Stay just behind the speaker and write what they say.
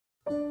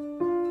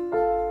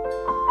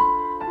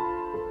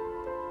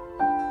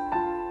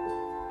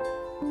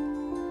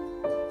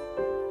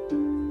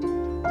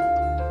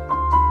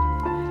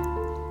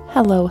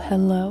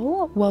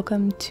Hello,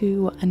 welcome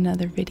to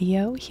another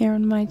video here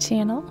on my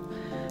channel.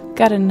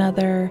 Got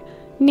another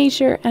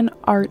nature and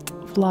art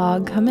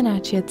vlog coming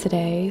at you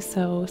today,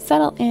 so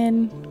settle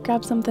in,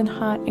 grab something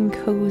hot and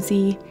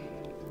cozy,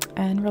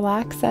 and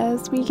relax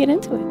as we get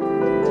into it.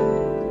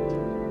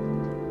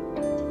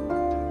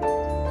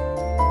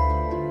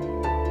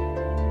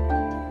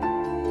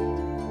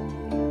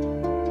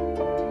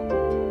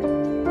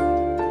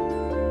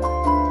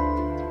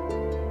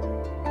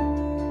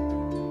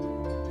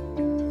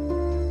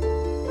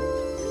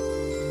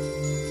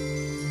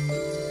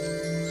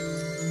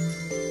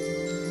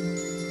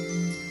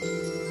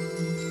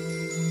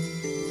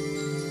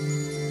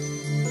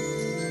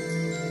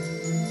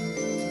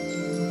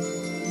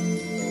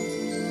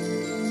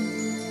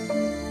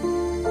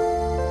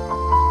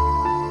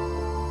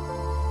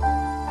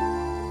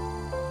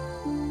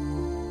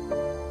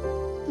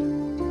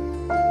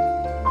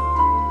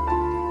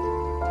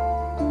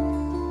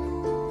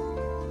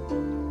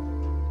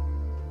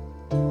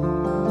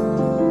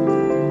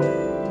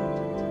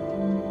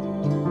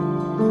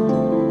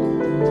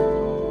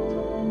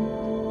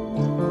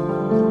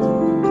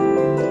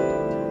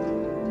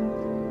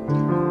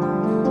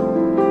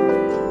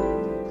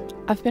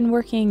 I've been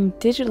working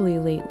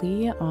digitally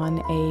lately on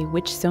a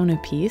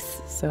Witchsona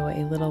piece, so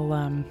a little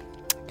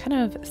kind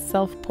of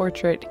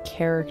self-portrait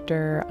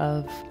character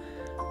of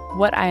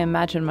what I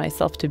imagine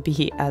myself to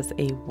be as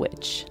a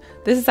witch.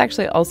 This is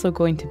actually also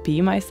going to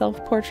be my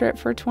self-portrait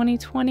for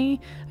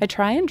 2020. I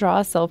try and draw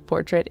a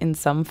self-portrait in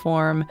some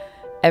form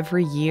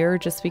every year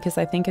just because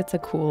I think it's a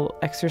cool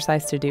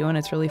exercise to do, and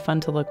it's really fun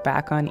to look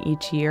back on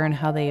each year and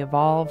how they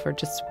evolve or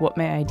just what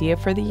my idea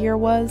for the year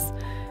was.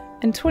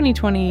 And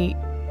 2020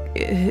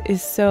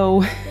 is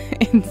so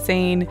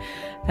insane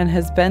and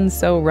has been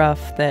so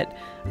rough that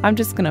I'm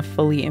just gonna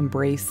fully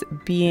embrace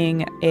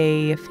being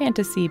a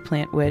fantasy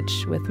plant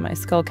witch with my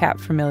skullcap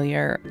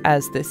familiar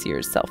as this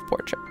year's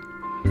self-portrait.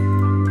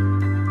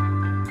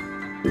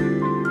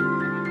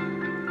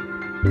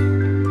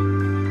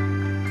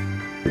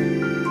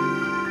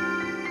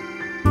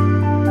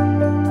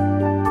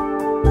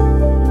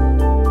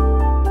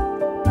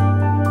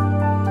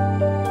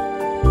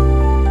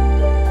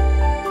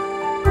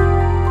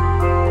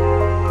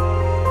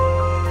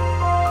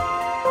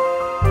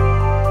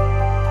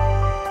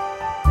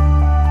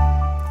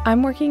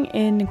 I'm working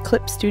in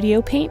Clip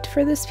Studio Paint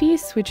for this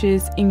piece, which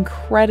is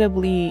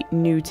incredibly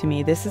new to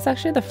me. This is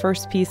actually the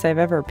first piece I've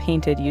ever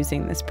painted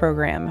using this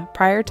program.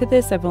 Prior to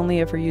this, I've only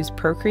ever used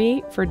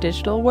Procreate for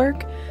digital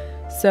work.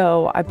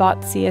 So I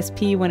bought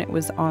CSP when it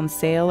was on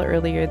sale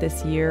earlier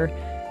this year,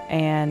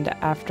 and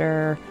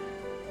after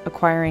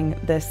acquiring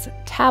this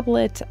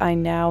tablet, I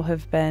now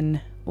have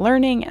been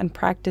learning and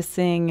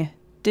practicing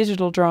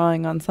digital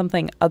drawing on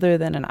something other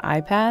than an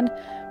iPad,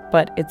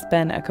 but it's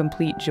been a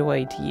complete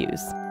joy to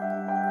use.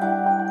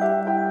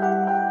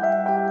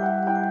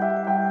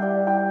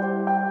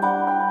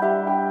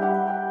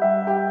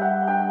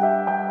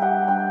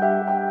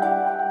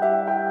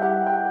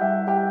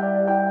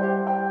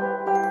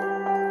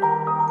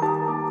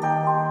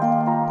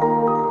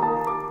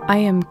 I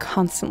am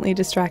constantly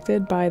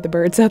distracted by the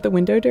birds out the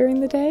window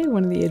during the day,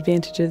 one of the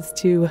advantages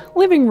to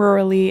living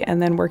rurally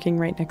and then working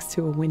right next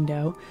to a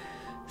window.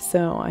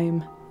 So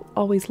I'm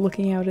always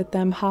looking out at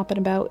them hopping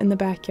about in the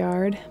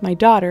backyard. My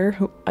daughter,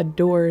 who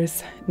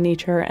adores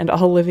nature and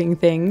all living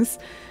things,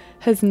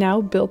 has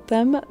now built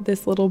them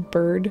this little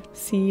bird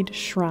seed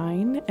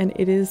shrine, and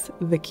it is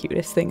the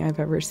cutest thing I've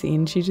ever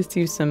seen. She just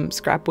used some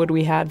scrap wood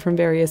we had from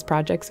various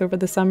projects over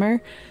the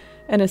summer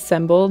and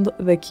assembled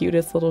the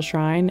cutest little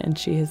shrine, and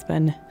she has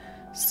been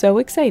so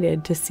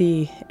excited to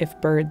see if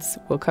birds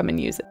will come and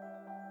use it.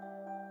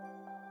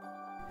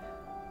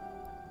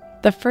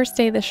 The first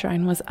day the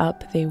shrine was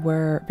up, they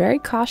were very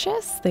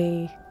cautious.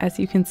 They, as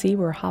you can see,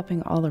 were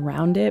hopping all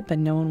around it, but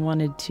no one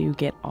wanted to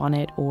get on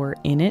it or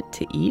in it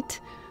to eat,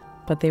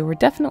 but they were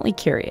definitely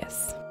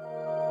curious.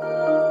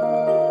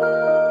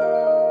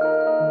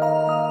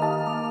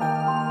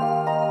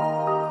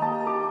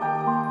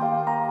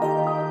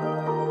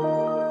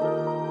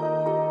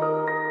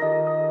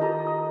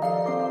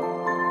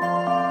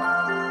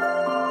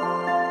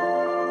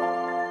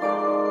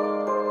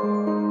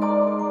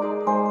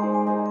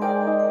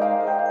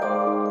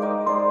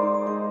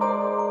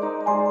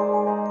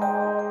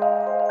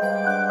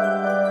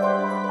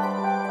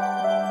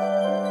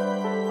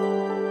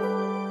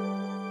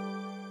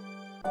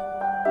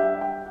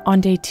 On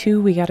day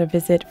 2, we got a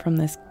visit from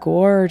this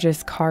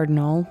gorgeous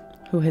cardinal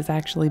who has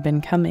actually been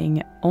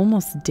coming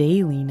almost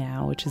daily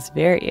now, which is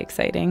very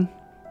exciting.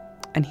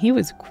 And he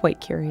was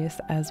quite curious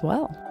as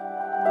well.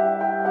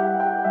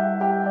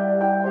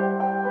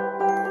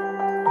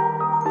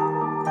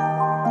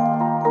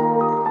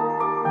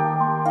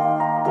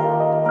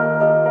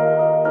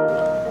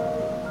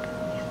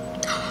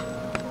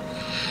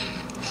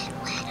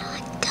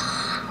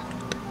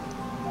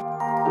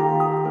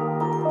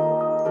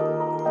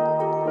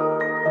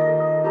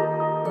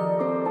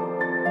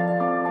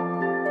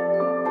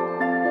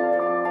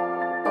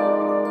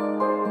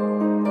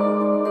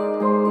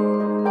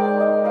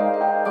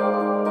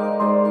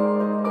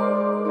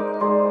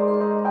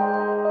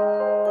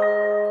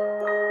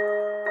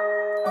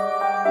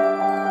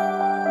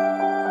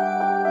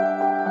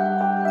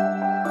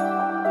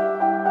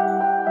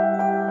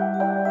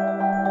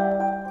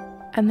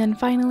 And then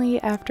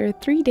finally, after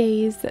 3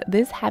 days,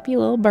 this happy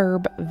little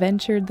burb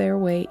ventured their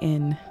way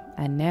in,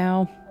 and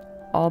now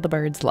all the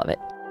birds love it.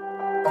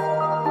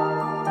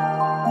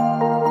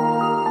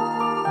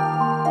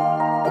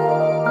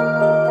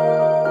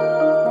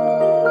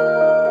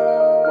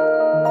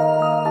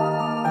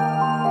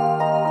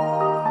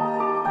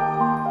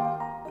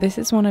 This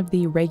is one of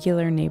the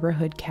regular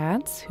neighborhood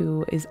cats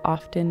who is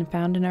often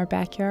found in our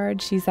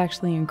backyard. She's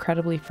actually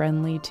incredibly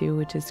friendly too,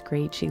 which is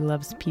great. She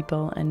loves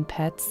people and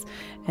pets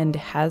and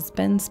has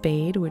been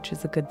spayed, which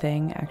is a good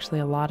thing. Actually,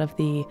 a lot of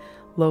the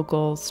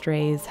local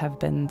strays have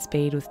been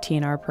spayed with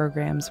TNR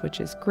programs,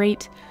 which is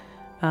great.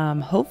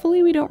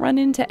 Hopefully we don't run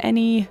into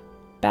any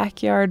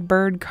backyard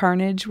bird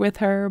carnage with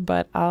her,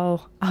 but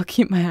I'll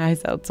keep my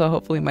eyes out, so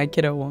hopefully my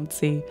kiddo won't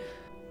see.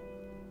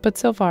 But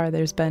so far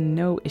there's been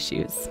no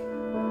issues.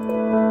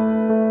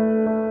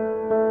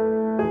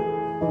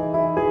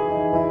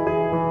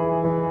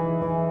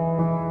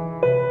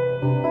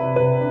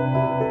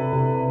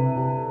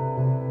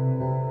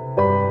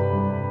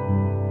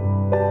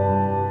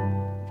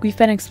 We've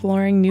been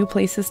exploring new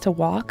places to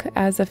walk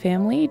as a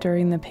family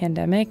during the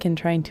pandemic and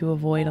trying to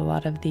avoid a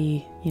lot of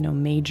the,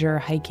 major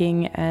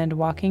hiking and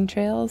walking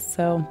trails.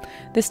 So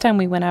this time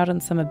we went out on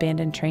some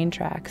abandoned train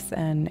tracks,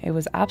 and it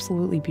was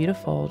absolutely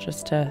beautiful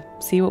just to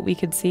see what we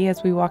could see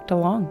as we walked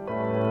along.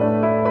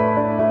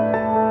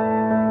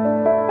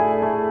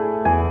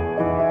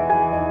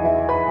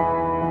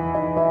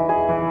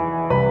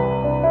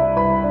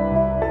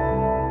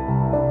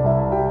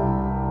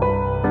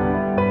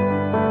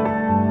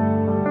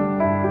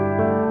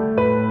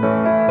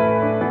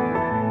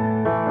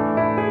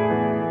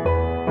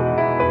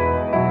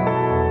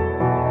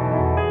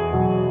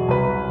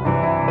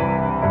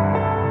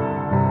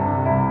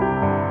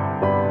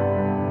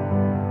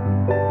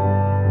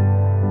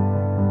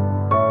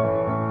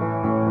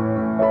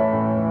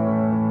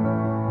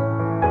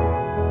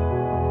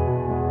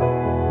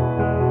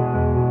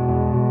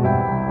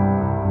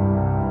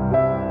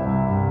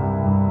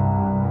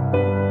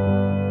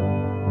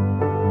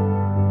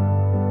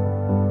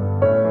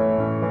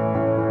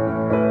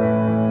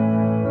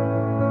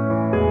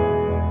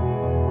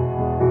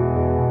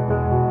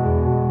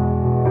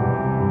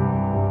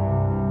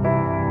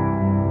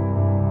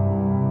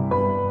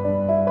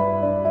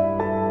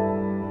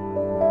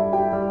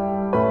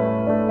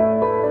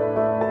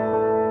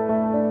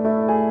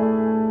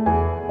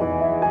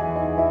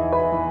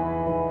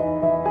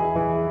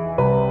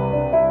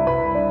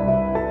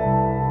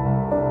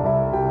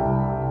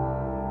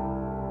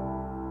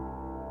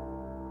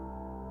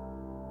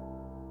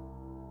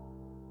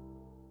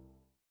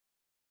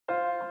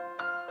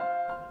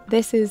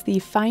 This is the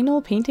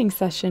final painting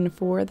session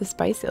for the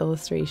Spice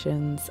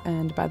illustrations,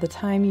 and by the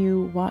time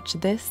you watch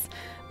this,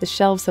 the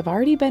shelves have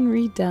already been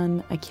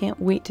redone. I can't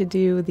wait to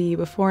do the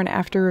before and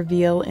after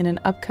reveal in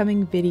an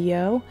upcoming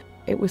video.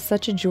 It was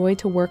such a joy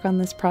to work on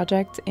this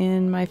project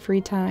in my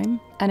free time,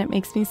 and it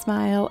makes me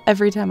smile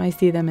every time I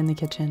see them in the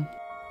kitchen.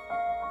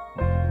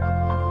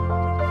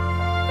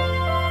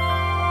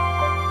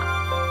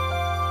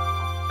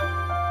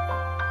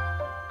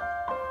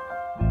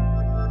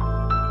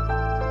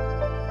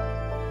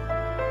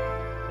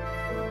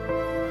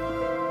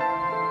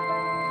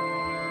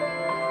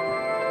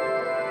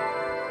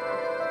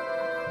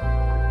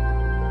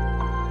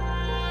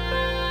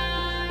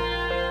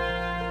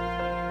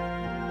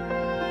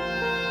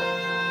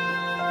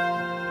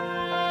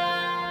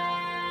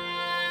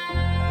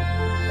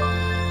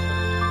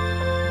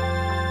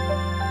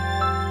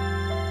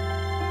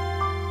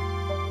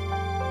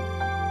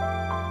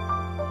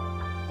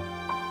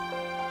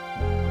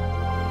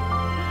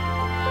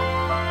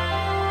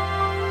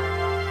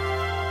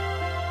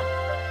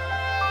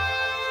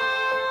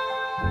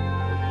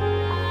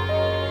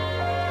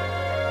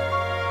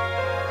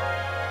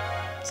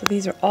 So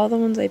these are all the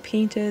ones I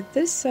painted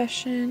this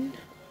session,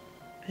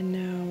 and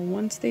now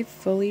once they've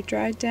fully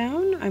dried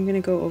down, I'm going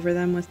to go over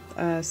them with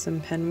some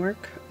pen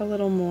work a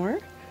little more,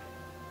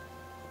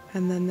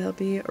 and then they'll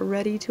be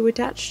ready to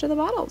attach to the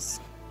bottles.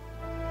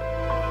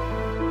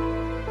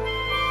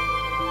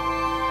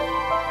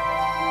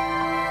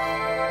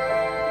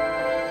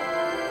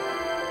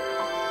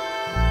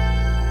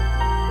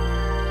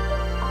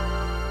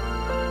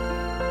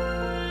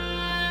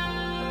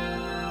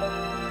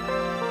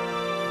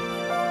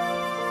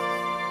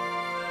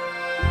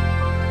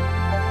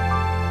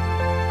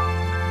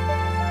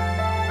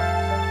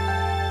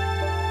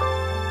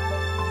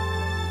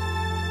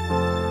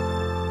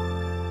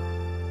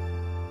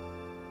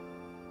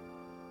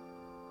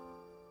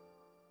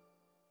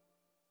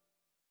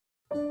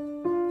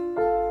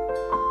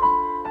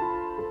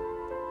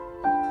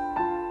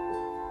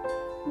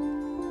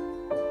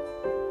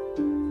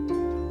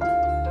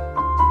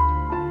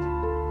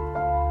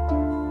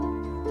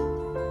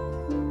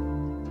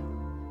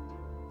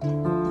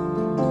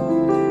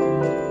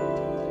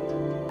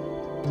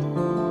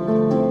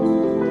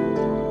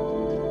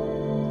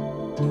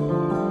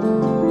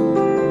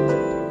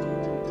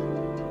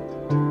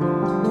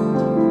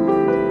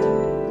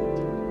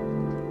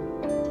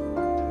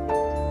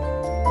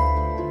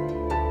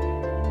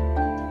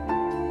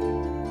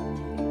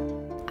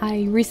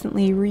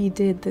 recently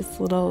redid this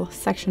little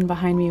section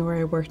behind me where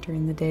I work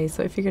during the day,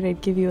 so I figured I'd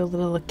give you a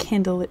little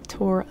candlelit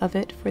tour of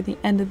it for the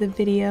end of the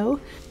video.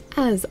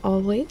 As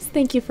always,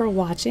 thank you for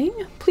watching.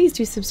 Please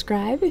do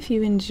subscribe if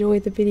you enjoy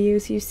the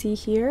videos you see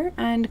here,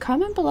 and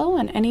comment below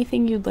on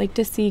anything you'd like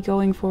to see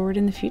going forward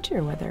in the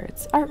future, whether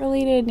it's art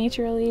related,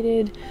 nature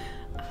related.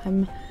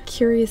 I'm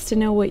curious to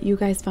know what you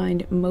guys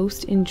find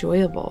most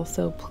enjoyable,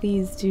 so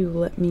please do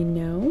let me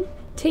know.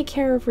 Take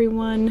care,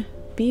 everyone.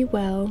 Be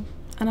well,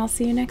 and I'll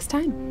see you next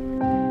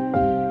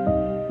time.